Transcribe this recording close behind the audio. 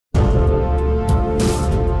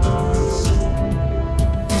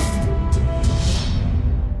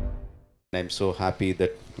I'm so happy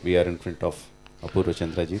that we are in front of Apurva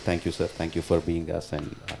Chandraji. Thank you, sir. Thank you for being us. And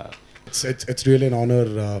it's really an honor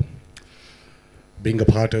being a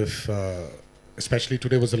part of. Especially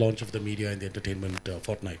today was the launch of the media and the entertainment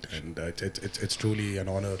fortnight, and it's truly an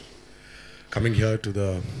honor coming here to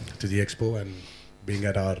the expo and being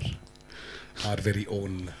at our very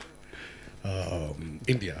own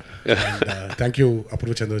India. And thank you,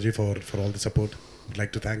 Apurva Chandraji, for all the support. I'd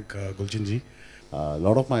like to thank Gulchanji. a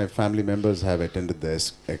lot of my family members have attended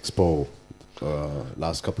this expo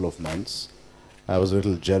last couple of months. I was a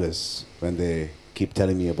little jealous when they keep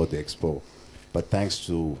telling me about the expo, but thanks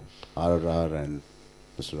to RRR and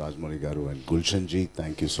Mr. Rajamouli Garu and Gulchanji,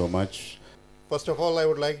 thank you so much. First of all, I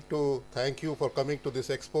would like to thank you for coming to this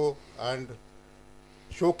expo and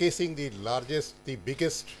showcasing the largest, the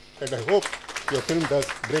biggest, and I hope your film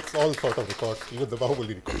breaks all sort of records, even the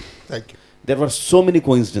Bahubali record. Thank you. There were so many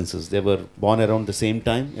coincidences. They were born around the same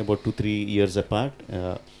time, about 2-3 years apart,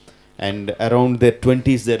 and around their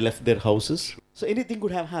 20s they left their houses. So anything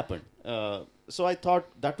could have happened. So I thought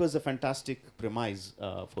that was a fantastic premise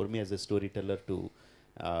for me as a storyteller to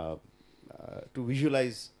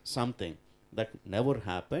visualize something that never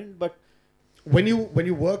happened. But When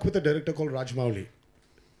you work with a director called Rajamouli,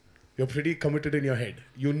 you're pretty committed in your head.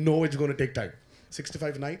 You know it's going to take time.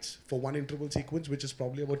 65 nights for one interval sequence, which is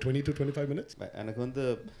probably about 20 to 25 minutes. எனக்கு வந்து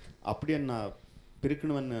அப்படி நான்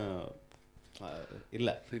பிரிக்கணும்னு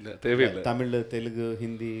இல்லை, தமிழ், தெலுங்கு,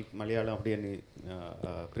 ஹிந்தி, மலையாளம் அப்படி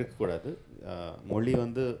பிரிக்கக்கூடாது. மொழி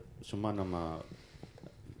வந்து சும்மா நம்ம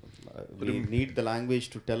we need the language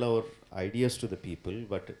to tell our ideas to the people,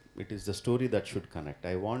 but it is the story that should connect.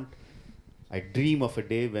 I dream of a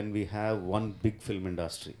day when we have one big film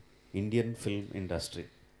industry, Indian film industry.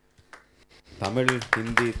 Tamil,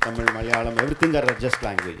 Hindi, Tamil, Malayalam, everything are just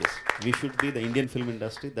languages. We should be the Indian film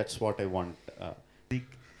industry. That's what I want.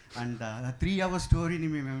 And 3-hour story ni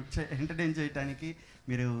మేము entertain చేయడానికి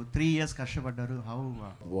మీరు 3 years కష్టపడ్డారు. How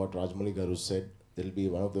what Rajamouli Garu said, it'll be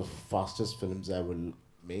one of the fastest films I will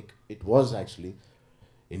make. It was actually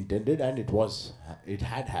intended and it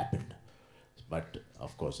had happened, but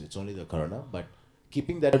of course it's only the corona, but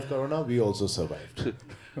keeping that corona we also survived.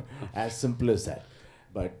 As simple as that.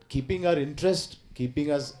 But keeping our interest, keeping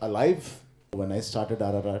us alive. When I started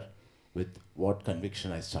RRR, with what conviction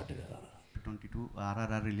I started RRR. 22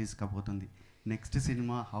 RRR release kabotundi. Next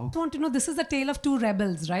cinema, how? I want to know, this is the tale of two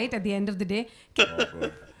rebels, right? At the end of the day. Oh,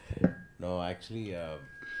 good. No, actually,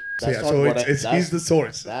 He's the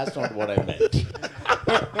source. That's not what I meant.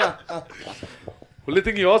 Only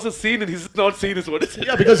thing he also seen and he's not seen is what is it?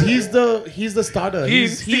 Yeah, because he's the starter. He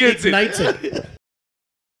ignites it.